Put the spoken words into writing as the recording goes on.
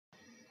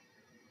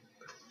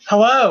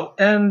Hello,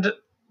 and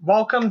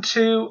welcome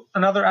to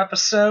another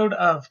episode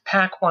of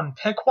Pack One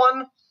Pick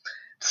One.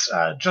 It's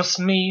just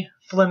me,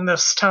 Flynn,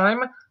 this time,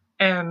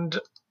 and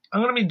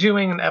I'm going to be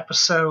doing an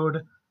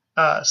episode,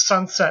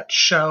 Sunset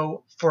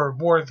Show for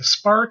War of the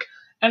Spark,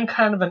 and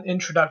kind of an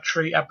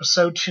introductory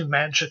episode to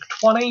Magic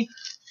 20.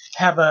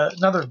 Have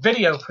another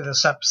video for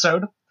this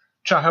episode,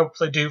 which I'll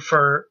hopefully do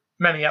for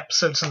many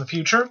episodes in the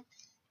future.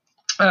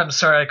 I'm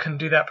sorry I couldn't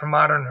do that for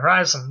Modern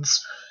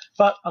Horizons,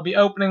 but I'll be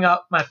opening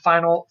up my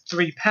final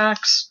 3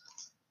 packs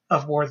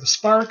of War of the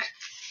Spark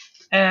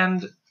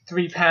and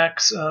 3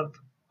 packs of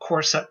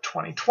Core Set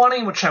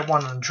 2020, which I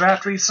won on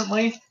draft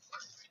recently.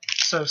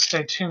 So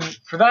stay tuned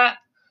for that.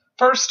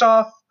 First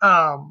off,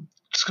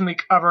 just going to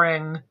be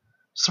covering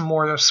some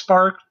War of the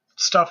Spark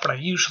stuff that I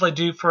usually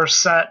do for a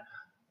set.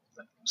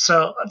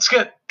 So let's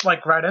get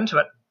right into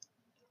it.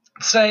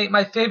 Say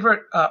my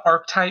favorite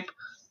archetype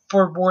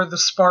for War of the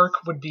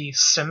Spark would be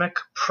Simic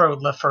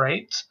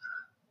Proliferate.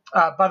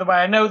 By the way,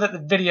 I know that the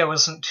video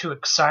isn't too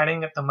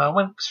exciting at the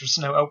moment because there's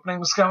no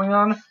openings going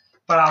on,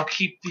 but I'll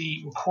keep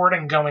the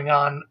recording going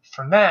on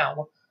for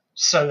now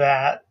so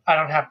that I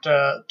don't have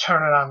to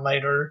turn it on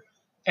later,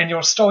 and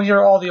you'll still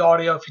hear all the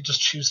audio if you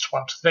just choose to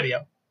watch the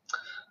video.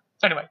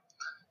 Anyway,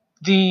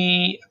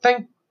 I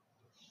think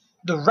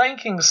the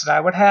rankings that I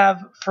would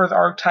have for the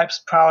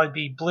archetypes would probably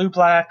be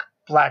blue-black,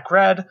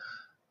 black-red,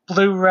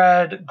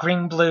 blue-red,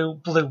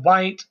 green-blue,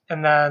 blue-white,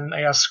 and then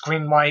I guess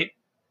green-white.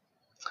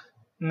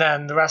 And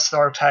then the rest of the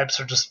archetypes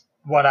are just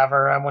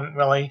whatever.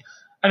 I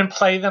didn't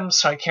play them,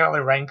 so I can't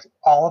really rank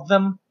all of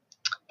them.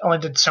 I only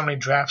did so many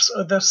drafts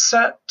of this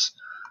set.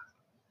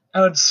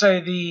 I would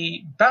say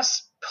the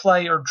best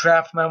play or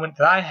draft moment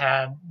that I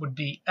had would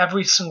be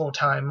every single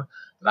time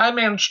that I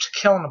managed to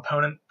kill an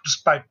opponent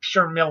just by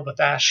pure mill with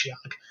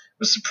Ashiok. It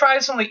was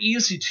surprisingly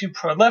easy to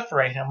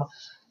proliferate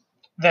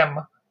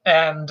them,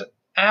 and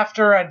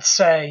after I'd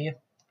say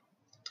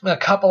a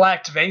couple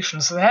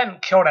activations, if they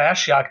hadn't killed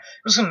Ashiok,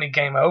 it was going to be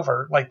game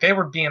over. They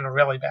would be in a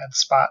really bad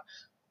spot.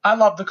 I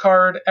love the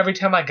card. Every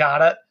time I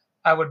got it,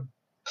 I would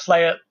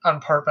play it on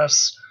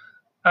purpose.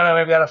 I don't know,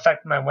 maybe that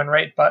affected my win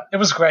rate, but it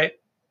was great.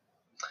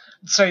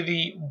 I'd say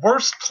the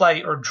worst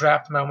play or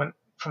draft moment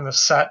from the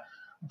set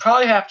would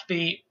probably have to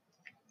be,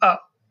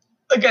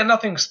 again,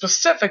 nothing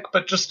specific,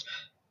 but just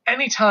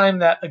any time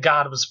that a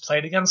god was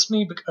played against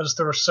me because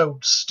they were so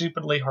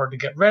stupidly hard to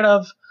get rid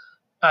of.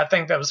 I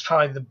think that was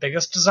probably the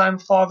biggest design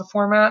flaw of the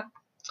format.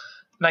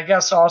 And I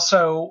guess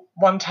also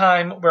one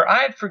time where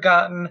I had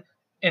forgotten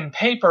in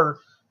paper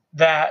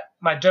that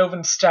my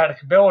Dovin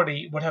static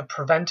ability would have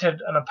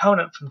prevented an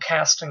opponent from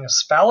casting a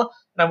spell,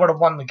 and I would have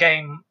won the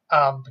game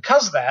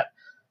because of that.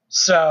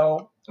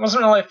 So I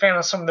wasn't really a fan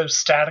of some of those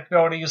static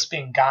abilities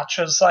being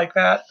gotchas like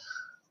that.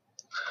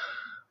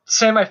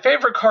 Say my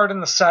favorite card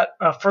in the set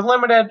for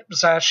Limited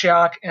was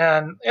Ashiok,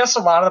 and I guess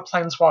a lot of the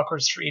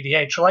Planeswalkers for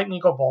EDH. I like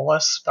Niko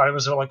Bolas, thought it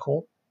was really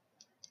cool.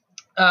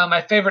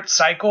 My favorite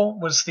cycle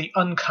was the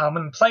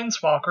uncommon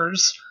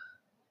Planeswalkers,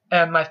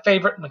 and my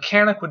favorite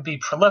mechanic would be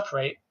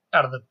Proliferate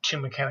out of the 2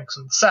 mechanics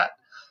in the set.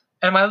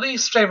 And my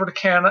least favorite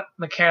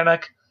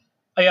mechanic,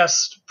 I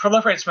guess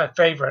Proliferate's my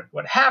favorite,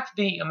 would have to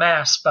be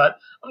Amass, but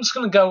I'm just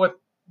going to go with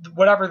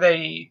whatever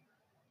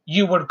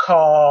you would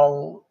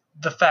call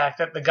the fact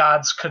that the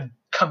gods could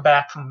come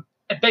back from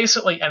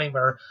basically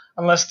anywhere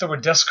unless they were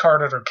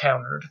discarded or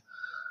countered.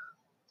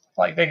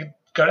 They could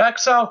go to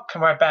exile,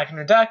 come right back in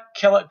your deck,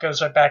 kill it,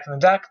 goes right back in the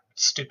deck.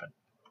 Stupid.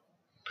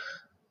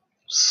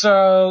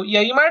 So, yeah,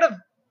 you might have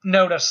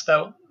noticed,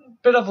 though, a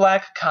bit of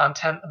lack of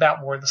content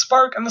about War of the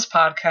Spark on this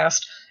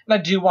podcast, and I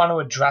do want to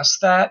address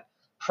that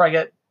before I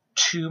get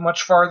too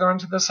much farther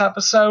into this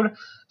episode,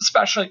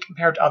 especially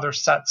compared to other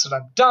sets that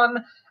I've done.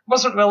 I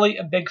wasn't really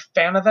a big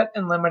fan of it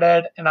in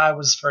Limited, and I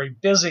was very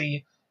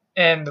busy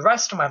in the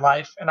rest of my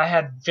life, and I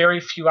had very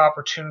few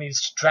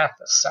opportunities to draft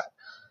this set.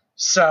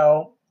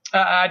 So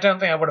I don't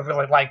think I would have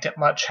really liked it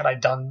much had I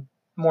done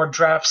more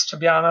drafts, to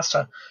be honest.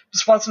 I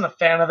just wasn't a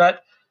fan of it.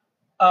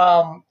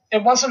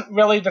 It wasn't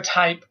really the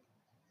type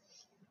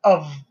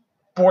of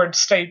board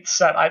states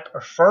that I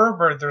prefer,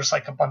 where there's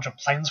a bunch of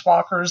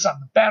Planeswalkers on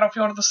the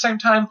battlefield at the same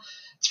time.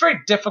 It's very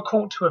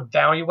difficult to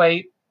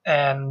evaluate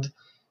and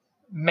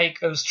make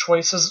those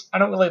choices. I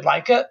don't really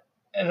like it.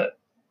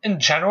 In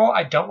general,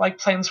 I don't like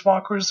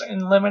Planeswalkers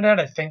in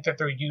Limited. I think that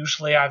they're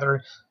usually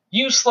either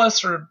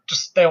useless or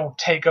just they'll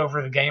take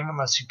over the game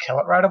unless you kill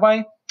it right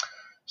away.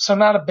 So I'm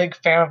not a big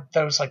fan of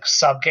those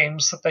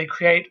sub-games that they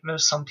create. I know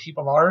some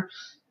people are.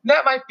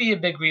 That might be a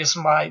big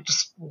reason why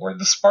just War of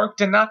the Spark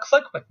did not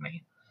click with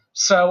me.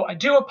 So I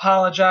do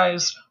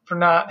apologize for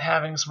not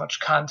having as much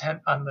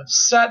content on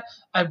this set.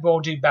 I will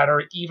do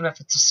better even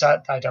if it's a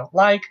set that I don't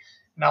like,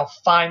 and I'll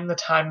find the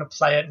time to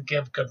play it and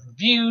give good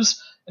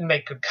reviews and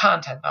make good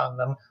content on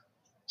them.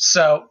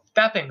 So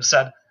that being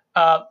said,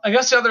 I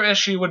guess the other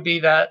issue would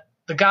be that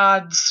the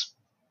gods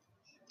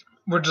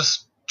were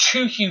just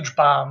 2 huge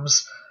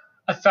bombs.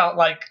 I felt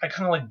like I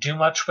couldn't really do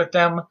much with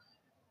them.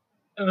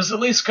 It was at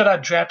least good I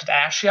drafted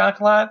Ashiok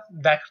a lot.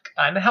 That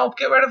kind of helped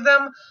get rid of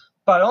them,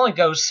 but it only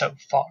goes so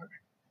far.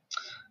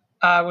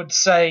 I would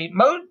say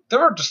there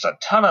were just a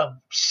ton of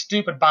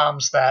stupid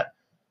bombs that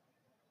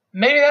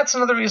maybe that's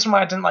another reason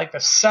why I didn't like the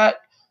set,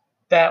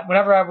 that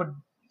whenever I would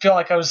feel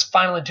like I was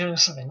finally doing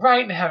something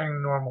right and having a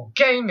normal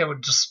game, they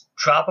would just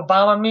drop a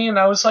bomb on me, and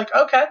I was like,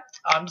 okay,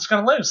 I'm just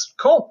going to lose.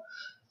 Cool.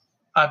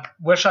 I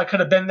wish I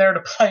could have been there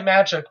to play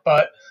Magic,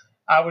 but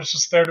I was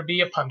just there to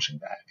be a punching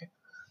bag.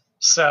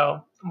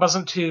 So I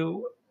wasn't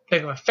too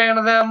big of a fan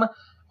of them.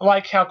 I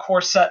like how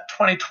Core Set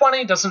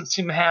 2020 doesn't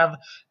seem to have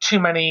too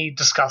many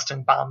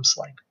disgusting bombs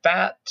like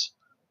that.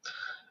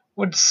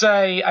 Would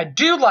say I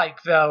do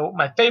like, though,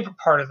 my favorite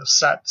part of the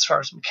set as far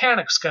as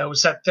mechanics go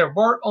is that there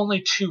were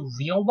only two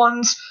real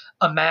ones,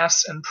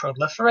 Amass and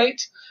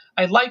Proliferate.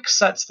 I like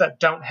sets that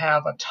don't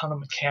have a ton of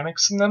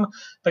mechanics in them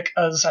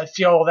because I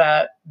feel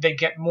that they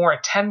get more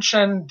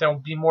attention, they'll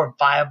be more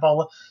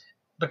viable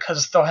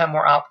because they'll have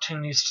more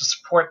opportunities to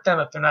support them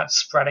if they're not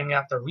spreading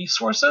out their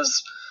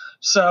resources.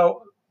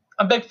 So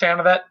I'm a big fan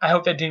of that. I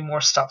hope they do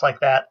more stuff like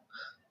that.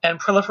 And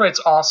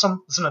Proliferate's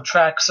awesome. It's an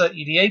Atraxa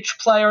EDH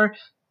player.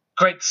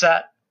 Great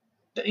set.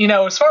 You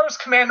know, as far as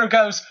Commander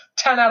goes,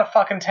 10 out of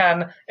fucking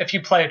 10 if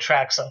you play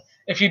Atraxa.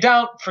 If you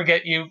don't,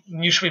 forget you.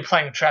 You should be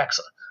playing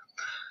Atraxa.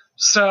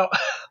 So,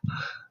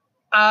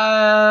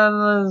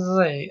 let's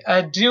see.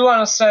 I do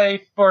want to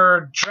say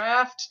for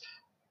draft,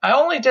 I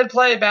only did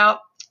play about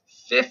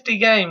 50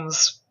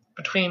 games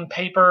between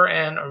Paper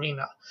and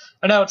Arena.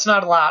 I know it's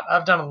not a lot.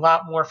 I've done a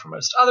lot more for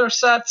most other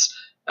sets.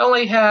 I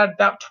only had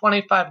about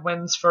 25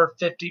 wins for a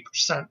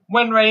 50%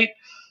 win rate,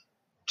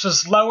 which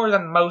is lower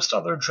than most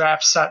other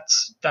draft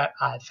sets that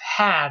I've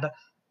had,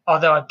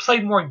 although I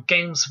played more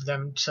games of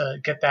them to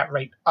get that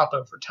rate up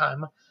over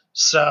time.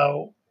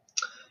 So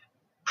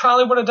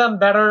probably would have done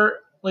better,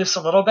 at least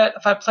a little bit,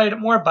 if I played it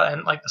more, but I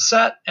didn't like the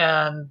set,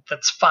 and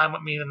that's fine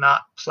with me to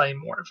not play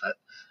more of it.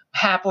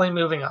 Happily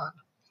moving on.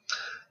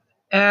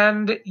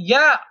 And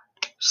yeah,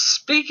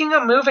 speaking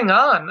of moving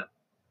on,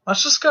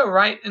 let's just go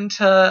right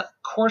into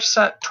Core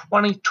Set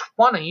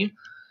 2020.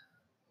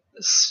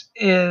 This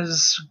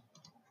is,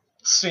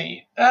 let's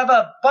see, I have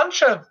a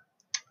bunch of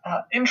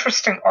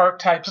interesting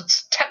archetypes.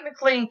 It's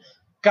technically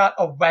got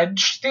a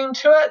wedge theme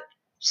to it.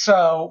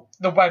 So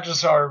the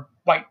wedges are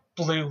white,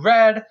 blue,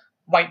 red,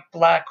 white,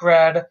 black,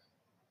 red,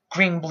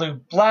 green, blue,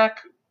 black,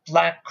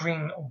 black,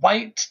 green,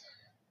 white,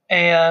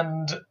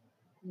 and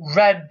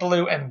red,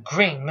 blue, and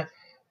green.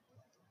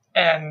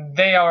 And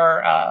they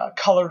are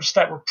colors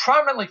that were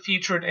prominently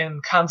featured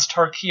in Khans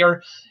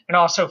Tarkir and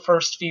also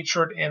first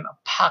featured in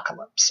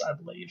Apocalypse, I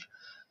believe.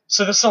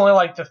 So this is only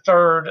like the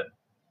third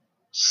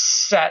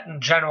set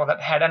in general that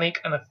had any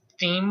kind of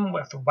theme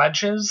with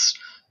wedges,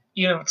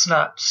 even if it's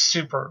not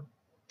super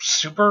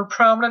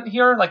prominent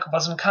here like it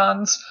was in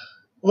Khans.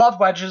 Love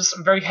wedges.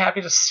 I'm very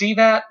happy to see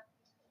that.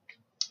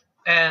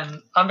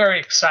 And I'm very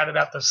excited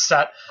about this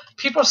set.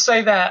 People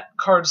say that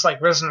cards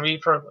like Risen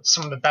Reaper are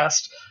some of the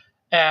best,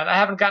 and I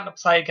haven't gotten to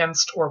play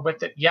against or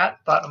with it yet,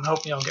 but I'm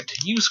hoping I'll get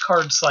to use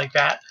cards like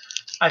that.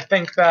 I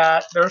think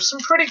that there's some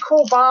pretty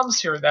cool bombs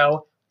here,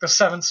 though. The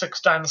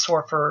 7/6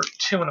 Dinosaur for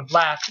 2 and a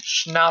black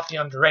should not be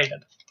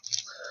underrated.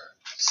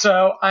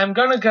 So I'm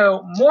going to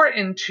go more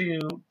into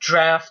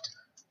draft,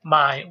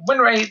 my win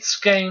rates,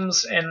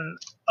 games, and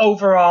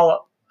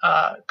overall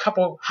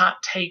couple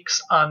hot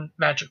takes on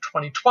Magic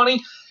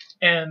 2020.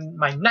 In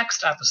my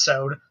next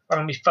episode, we're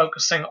going to be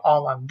focusing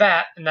all on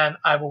that, and then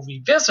I will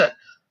revisit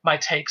my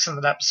takes in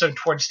that episode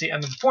towards the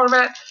end of the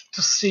format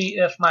to see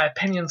if my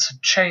opinions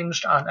have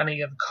changed on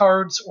any of the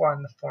cards or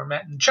on the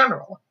format in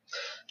general.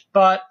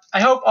 But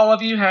I hope all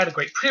of you had a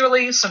great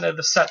pre-release. I know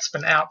the set's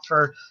been out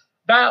for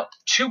about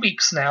 2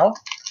 weeks now,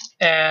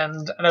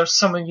 and I know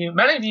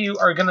many of you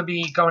are going to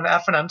be going to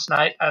FNM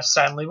tonight. I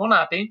sadly will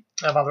not be.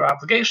 I have other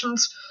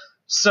obligations.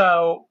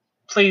 So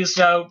please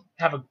have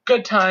a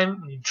good time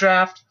when you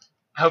draft.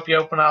 I hope you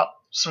open up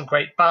some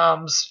great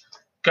bombs,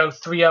 go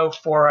 3-0,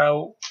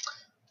 4-0,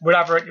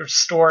 whatever at your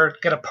store,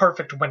 get a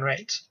perfect win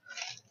rate.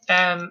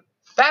 And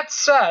that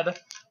said,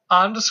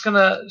 I'm just going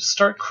to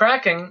start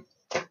cracking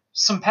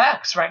some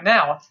packs right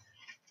now.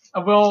 I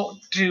will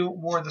do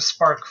War of the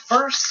Spark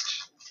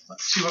first.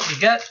 Let's see what we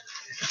get.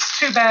 It's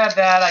too bad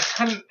that I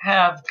couldn't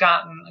have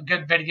gotten a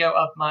good video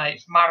of my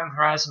Modern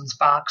Horizons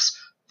box.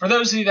 For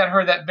those of you that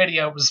heard that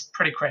video, it was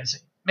pretty crazy.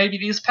 Maybe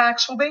these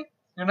packs will be?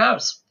 Who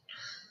knows?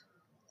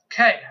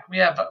 Okay, we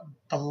have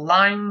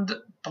Blind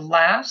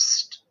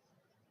Blast,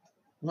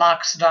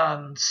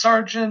 Loxodon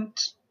Sergeant,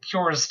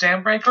 Kyora's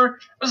Dambreaker. I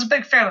was a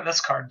big fan of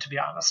this card, to be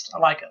honest. I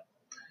like it.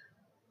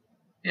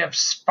 We have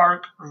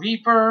Spark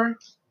Reaper.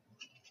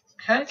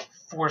 Okay,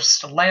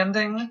 Forced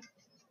Landing.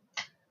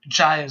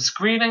 Jaya's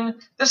Greeting.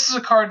 This is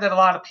a card that a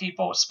lot of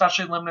people,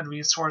 especially limited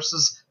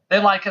resources, they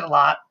like it a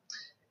lot.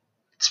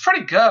 It's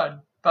pretty good,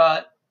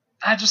 but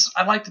I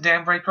like the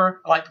Dambreaker.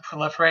 I like the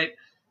Proliferate,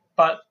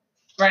 but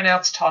right now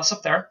it's toss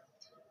up there.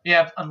 We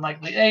have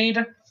Unlikely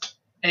Aid,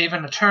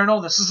 Aven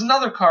Eternal. This is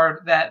another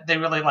card that they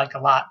really like a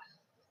lot.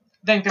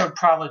 I think they would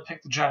probably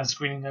pick the Jaya's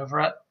Greeting over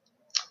it.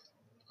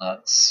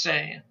 Let's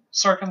see.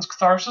 Sarkhan's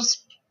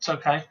Catharsis. It's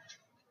okay.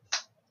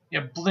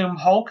 You have Bloom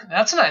Hulk.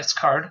 That's a nice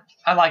card.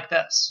 I like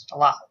this a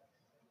lot.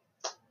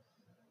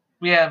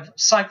 We have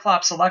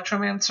Cyclops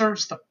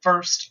Electromancer, the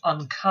first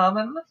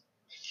uncommon.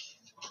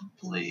 I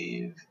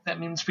believe that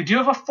means we do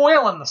have a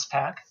foil in this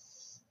pack.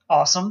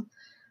 Awesome.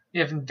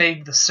 We have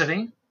Invade the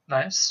City.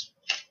 Nice.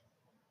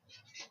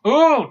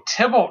 Ooh,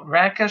 Tybalt,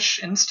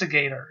 Rakish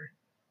Instigator.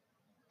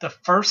 The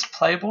first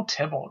playable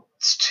Tybalt.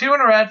 It's 2 in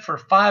a red for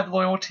 5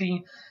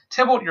 loyalty.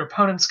 Tybalt, your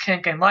opponents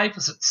can't gain life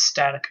as its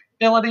static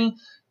ability.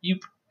 You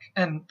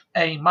and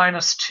a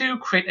 -2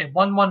 create a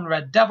 1/1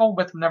 red devil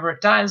with whenever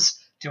it dies,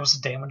 deals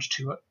damage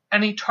to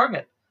any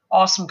target.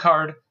 Awesome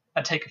card.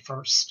 I take it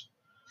first.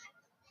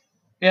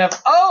 We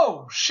have,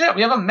 oh shit,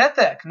 we have a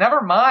mythic.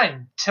 Never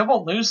mind.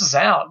 Tybalt loses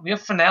out. We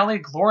have Finale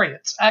Glory.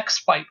 It's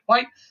X white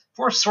white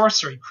for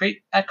sorcery.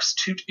 Create X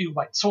 2/2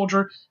 white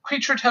soldier.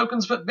 Creature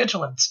tokens with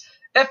vigilance.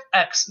 If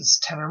X is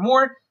 10 or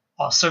more,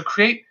 also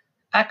create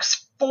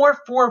X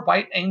 4/4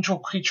 white angel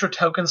creature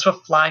tokens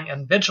with flying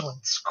and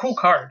vigilance. Cool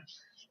card.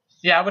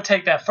 Yeah, I would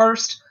take that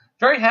first.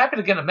 Very happy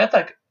to get a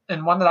mythic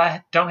and one that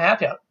I don't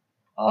have yet.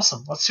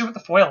 Awesome. Let's see what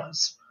the foil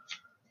is.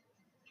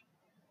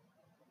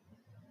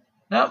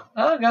 No,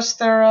 I guess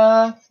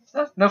they're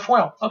no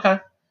foil. Okay.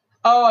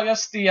 Oh, I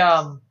guess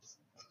the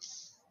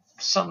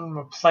something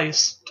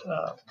replaced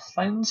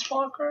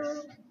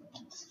Planeswalker.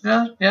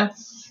 Yeah.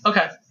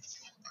 Okay.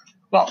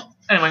 Well,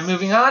 anyway,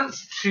 moving on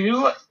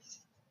to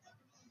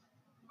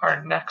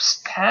our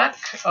next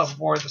pack of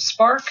War of the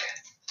Spark.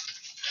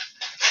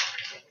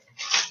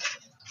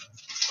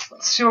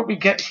 Let's see what we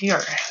get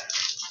here.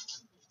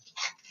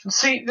 And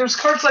see, there's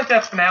cards like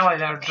that Finale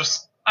that are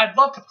just, I'd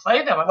love to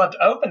play them. I'd love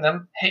to open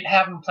them. Hate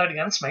having them played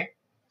against me.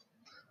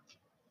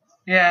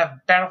 Yeah,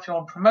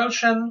 Battlefield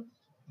Promotion.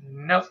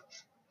 Nope.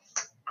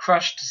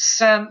 Crush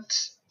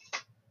Descent.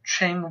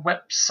 Chain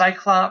Whip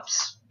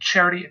Cyclops.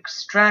 Charity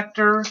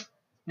Extractor.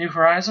 New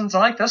Horizons. I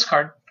like this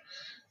card.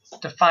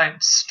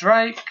 Defiant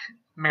Strike.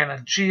 Mana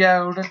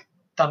Geode.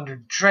 Thunder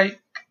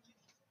Drake.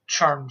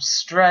 Charmed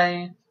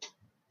Stray.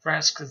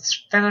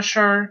 Vraska's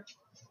Finisher.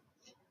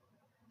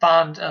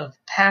 Bond of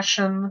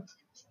Passion.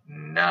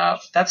 No,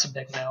 that's a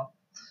big no.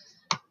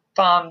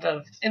 Bond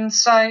of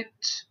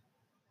Insight.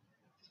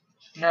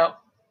 No.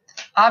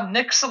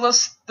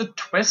 Obnixilis the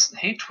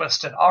Hate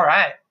Twisted.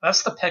 Alright,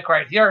 that's the pick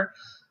right here.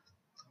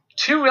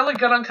 2 really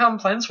good uncommon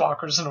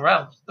Planeswalkers in a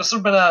row. This would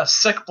have been a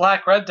sick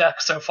black-red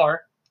deck so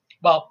far.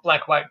 Well,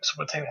 black-white, so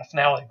we'll take that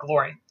Finale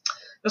Glory.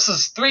 This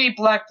is 3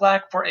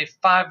 black-black for a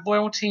 5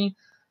 loyalty.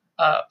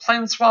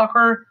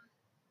 Planeswalker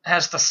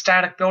has the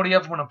static ability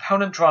of when an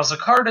opponent draws a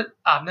card,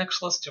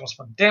 Obnixilis deals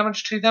 1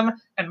 damage to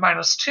them, and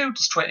 -2,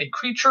 destroy a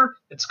creature,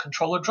 its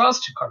controller draws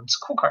 2 cards.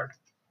 Cool card.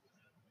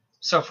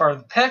 So far,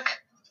 the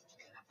pick.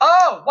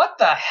 Oh, what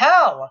the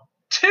hell?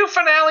 2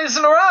 finales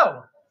in a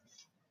row!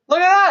 Look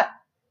at that!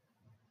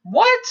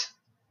 What?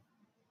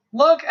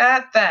 Look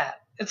at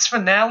that. It's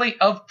Finale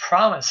of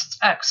Promise. It's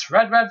X,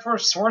 red for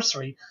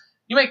sorcery.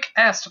 You may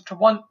cast up to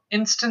 1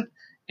 instant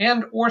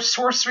and or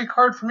sorcery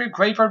card from your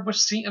graveyard with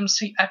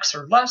CMC X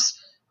or less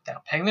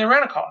without paying the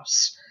arena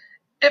costs.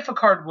 If a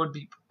card would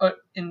be put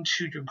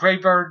into your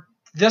graveyard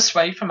this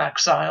way from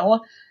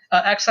exile,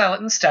 exile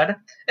it instead.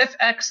 If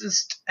X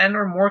is 10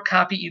 or more,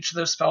 copy each of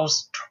those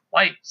spells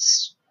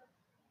twice.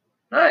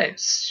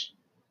 Nice.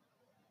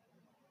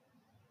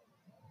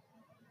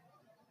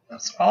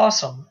 That's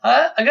awesome.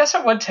 I guess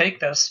I would take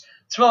this.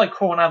 It's really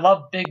cool, and I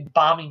love big,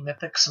 bomby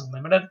mythics and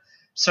limited,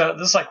 so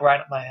this is like right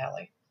up my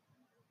alley.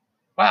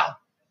 Wow.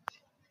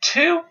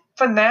 2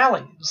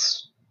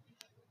 finales.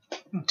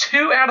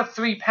 2 out of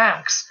 3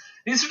 packs.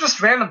 These are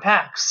just random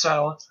packs,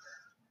 so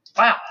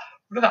wow.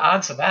 What are the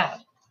odds of that?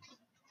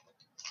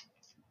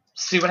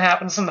 See what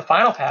happens in the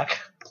final pack.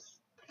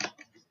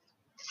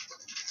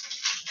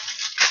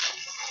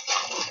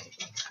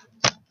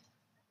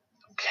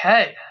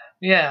 Okay.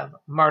 Yeah,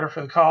 Martyr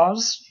for the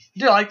Cause. I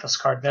do like this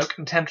card, though.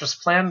 Contentious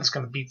Plan is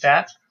going to beat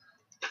that.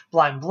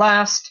 Blind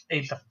Blast,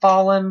 Aid the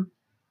Fallen,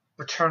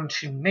 Return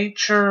to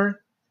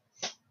Nature.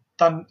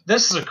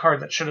 This is a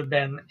card that should have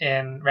been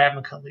in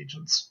Ravnica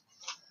Allegiance.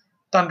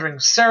 Thundering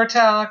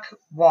Ceratok,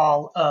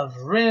 Wall of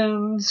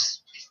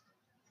Runes,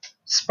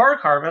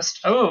 Spark Harvest.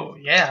 Oh,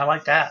 yeah, I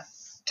like that.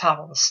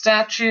 Topple the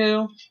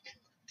Statue,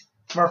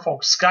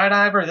 Merfolk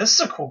Skydiver. This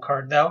is a cool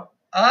card, though.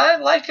 I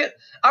like it.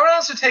 I would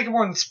also take it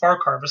more than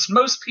Spark Harvest.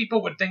 Most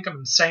people would think I'm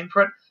insane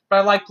for it, but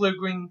I like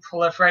blue-green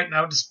Proliferate, and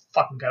I would just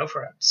fucking go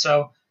for it.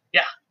 So,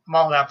 yeah, I'm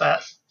all about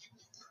that.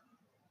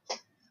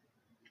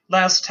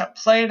 Lazotep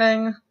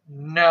Plating.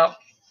 No.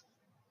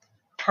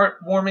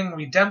 Heartwarming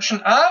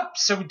Redemption.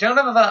 So we don't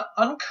have an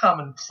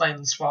uncommon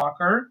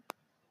Planeswalker.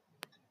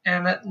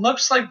 And it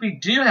looks like we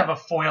do have a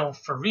foil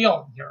for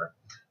real here.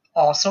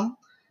 Awesome.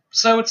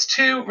 So it's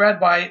 2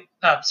 red-white.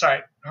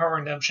 Sorry, Heartwarming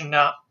Redemption.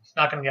 No,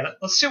 not going to get it.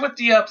 Let's see what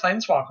the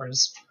Planeswalker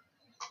is.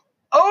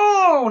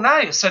 Oh,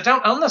 nice. I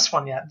don't own this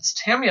one yet. It's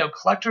Tamiyo,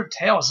 Collector of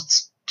Tales.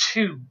 It's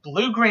 2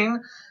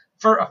 blue-green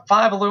for a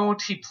 5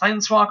 loyalty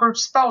Planeswalker.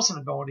 Spells and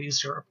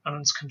abilities your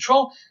opponent's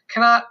control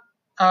cannot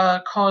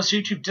cause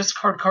you to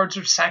discard cards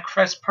or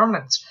sacrifice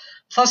permanents.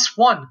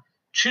 +1.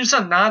 Choose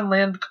a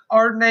non-land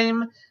card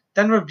name,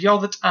 then reveal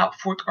the top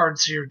 4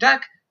 cards of your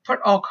deck.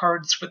 Put all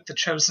cards with the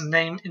chosen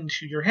name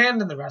into your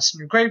hand and the rest in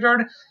your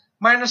graveyard.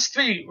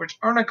 -3,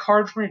 return a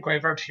card from your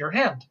graveyard to your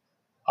hand.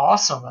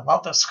 Awesome, I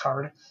love this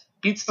card.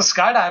 Beats the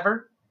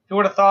Skydiver. Who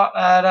would have thought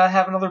I'd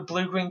have another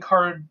blue-green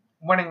card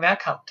winning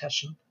that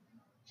competition?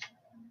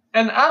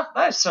 And,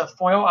 nice,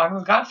 foil Honor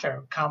of the God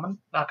Pharaoh. Common.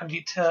 Not going to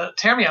beat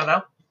Tamio,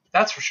 though.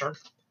 That's for sure.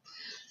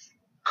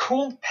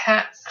 Cool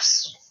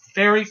packs.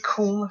 Very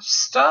cool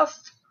stuff.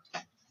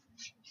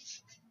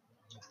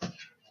 Let's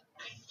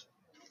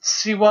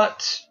see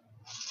what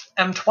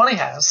M20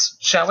 has,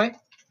 shall we?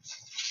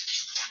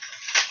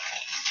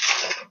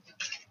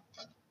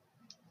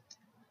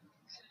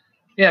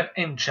 We have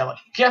Angelic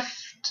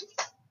Gift,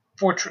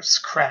 Fortress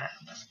Crab,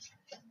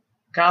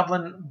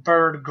 Goblin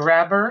Bird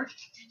Grabber,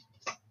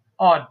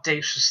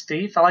 Audacious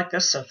Thief. I like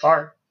this so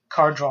far.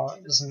 Card draw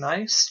is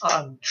nice.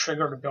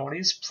 Triggered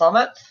abilities,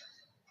 Plummet,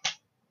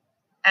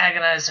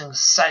 Agonizing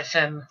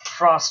Siphon,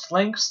 Frost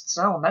Lynx. It's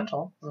an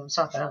elemental. It's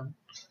not bad.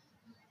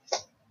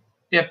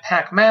 We have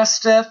Pack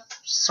Mastiff,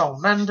 Soul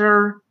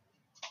Mender,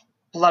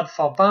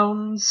 Bloodfall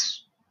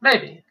Bones.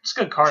 Maybe. It's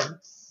a good card.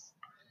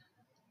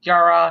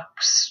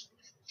 Yarox,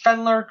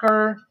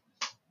 Fenlurker,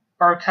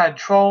 Barkhide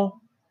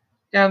Troll.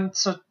 Yeah,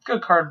 it's a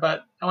good card,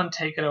 but I wouldn't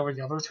take it over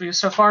the other three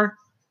so far.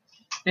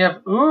 We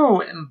have,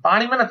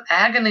 Embodiment of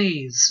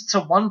Agonies. It's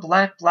a 1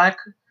 black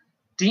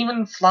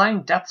demon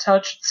flying death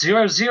touch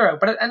 0/0,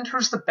 but it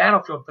enters the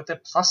battlefield with a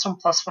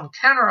 +1/+1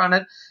 counter on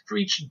it for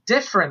each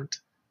different,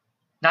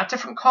 not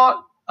different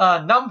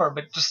number,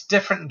 but just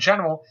different in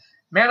general,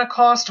 mana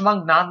cost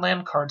among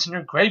non-land cards in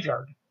your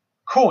graveyard.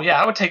 Cool,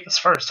 yeah, I would take this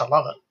first. I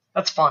love it.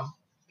 That's fun.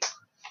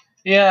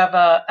 You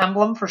have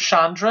Emblem for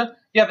Chandra.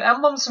 You have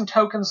emblems and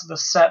tokens of the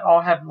set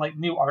all have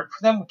new art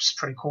for them, which is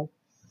pretty cool.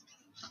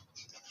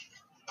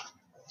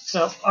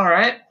 So,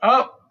 alright.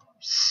 Oh,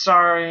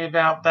 sorry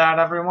about that,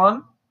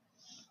 everyone.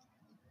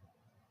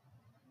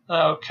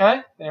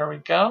 Okay, there we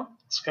go.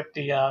 Let's get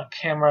the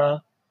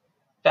camera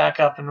back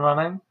up and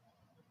running.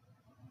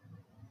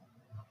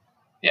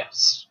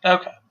 Yes,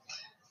 okay.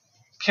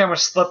 Camera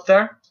slipped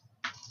there.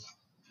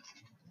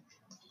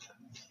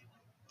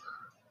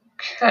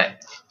 Okay.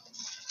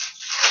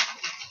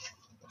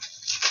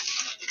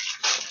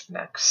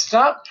 Next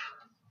up,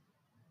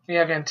 we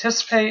have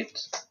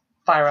Anticipate,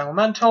 Fire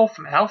Elemental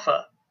from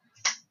Alpha.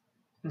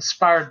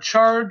 Inspired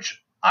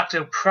Charge,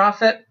 Octo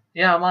Prophet.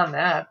 Yeah, I'm on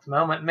that at the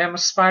moment.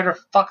 Mammoth Spider,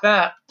 fuck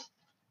that.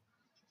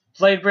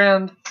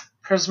 Bladebrand,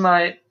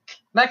 Prismite,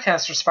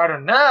 Netcaster Spider,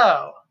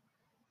 no!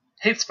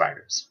 Hate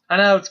spiders. I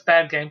know it's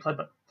bad gameplay,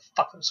 but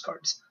fuck those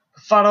cards.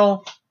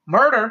 Befuddle,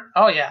 Murder,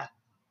 oh yeah.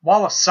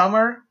 Wall of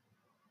Summer,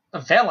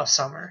 a Veil of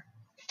Summer.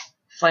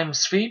 Flame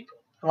Sweep,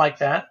 I like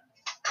that.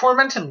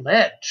 Tormented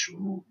Lich,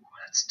 ooh,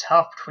 that's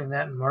tough between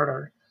that and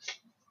Murder.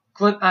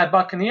 Glint Eye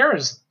Buccaneer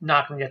is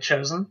not going to get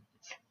chosen.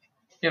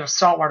 You have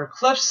Saltwater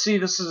Cliffs. See,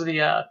 this is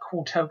the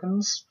cool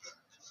tokens.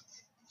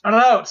 I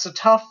don't know, it's a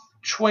tough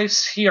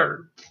choice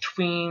here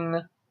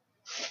between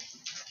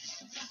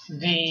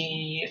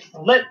the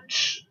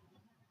Lich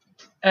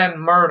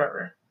and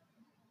Murder.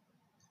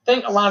 I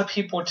think a lot of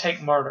people would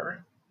take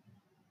Murder.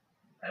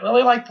 I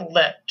really like the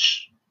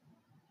Lich.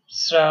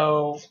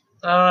 So,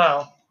 I don't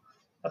know.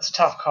 That's a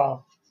tough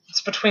call.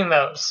 It's between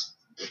those.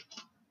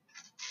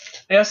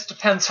 I guess it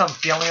depends how I'm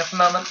feeling at the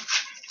moment.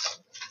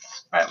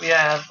 Alright, we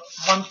have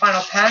one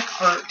final pack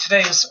for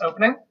today's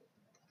opening.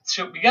 Let's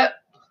see what we get.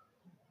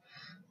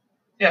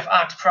 We have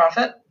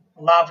Octoprophet,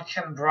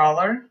 Lavakin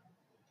Brawler.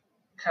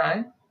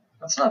 Okay,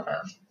 that's not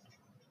bad.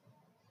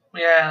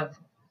 We have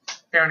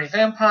Barony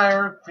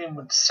Vampire,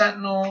 Greenwood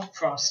Sentinel,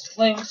 Frost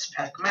Lynx,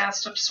 Pack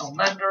Mastiff, Soul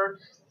Mender,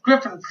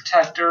 Griffin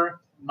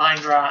Protector,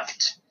 Mind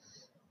Rot.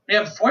 We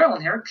have foil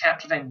in here,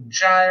 Captivating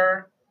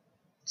Gyre.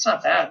 It's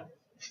not bad.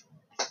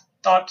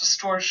 Thought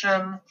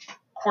Distortion,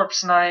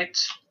 Corpse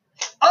Knight.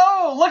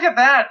 Oh, look at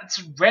that!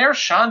 It's rare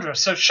Chandra.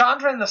 So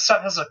Chandra in the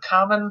set has a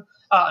common,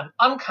 an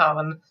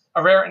uncommon,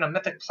 a rare, and a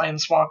mythic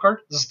planeswalker.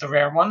 This is the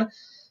rare one.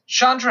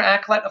 Chandra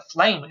Acolyte of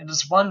Flame. It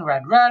is 1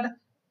 red,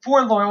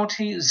 4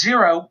 loyalty,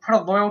 0. Put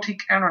a loyalty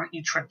counter on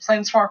each red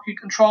planeswalker you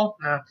control.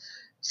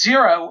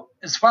 0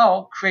 as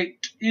well.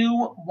 Create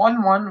 2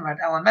 1/1 red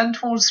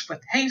elementals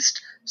with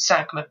haste.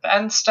 Sack them at the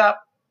end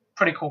step.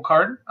 Pretty cool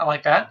card. I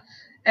like that.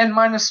 And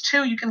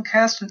 -2, you can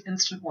cast an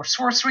instant or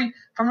sorcery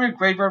from your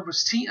graveyard with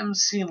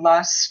CMC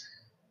less.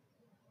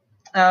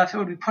 If it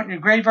would be put in your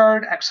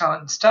graveyard, exile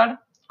it instead.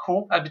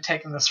 Cool, I'd be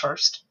taking this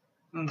first.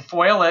 And the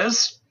foil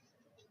is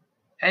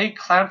a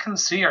Cloud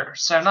Concealer,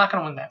 so I'm not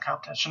going to win that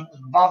competition.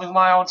 Evolving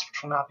Wilds,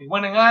 which will not be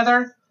winning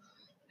either.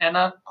 And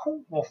a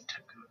cool Wolf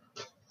token.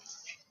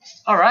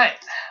 Alright,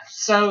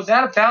 so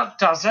that about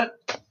does it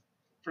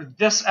for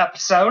this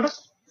episode. I'm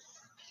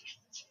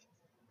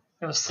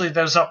going to sleeve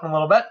those up in a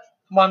little bit.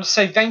 I want to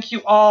say thank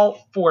you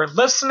all for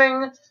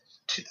listening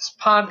to this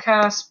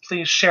podcast.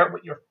 Please share it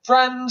with your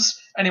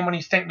friends, anyone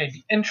you think may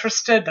be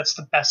interested. That's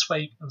the best way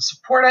you can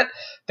support it.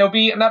 There'll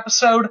be an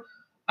episode,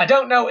 I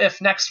don't know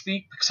if next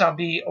week, because I'll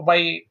be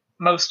away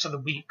most of the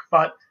week,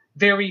 but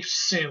very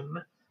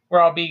soon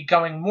where I'll be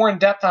going more in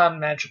depth on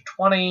Magic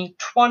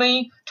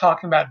 2020,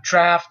 talking about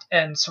draft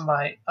and some of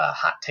my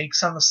hot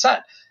takes on the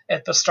set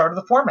at the start of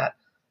the format.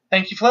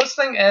 Thank you for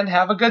listening, and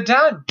have a good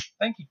time.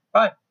 Thank you.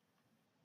 Bye.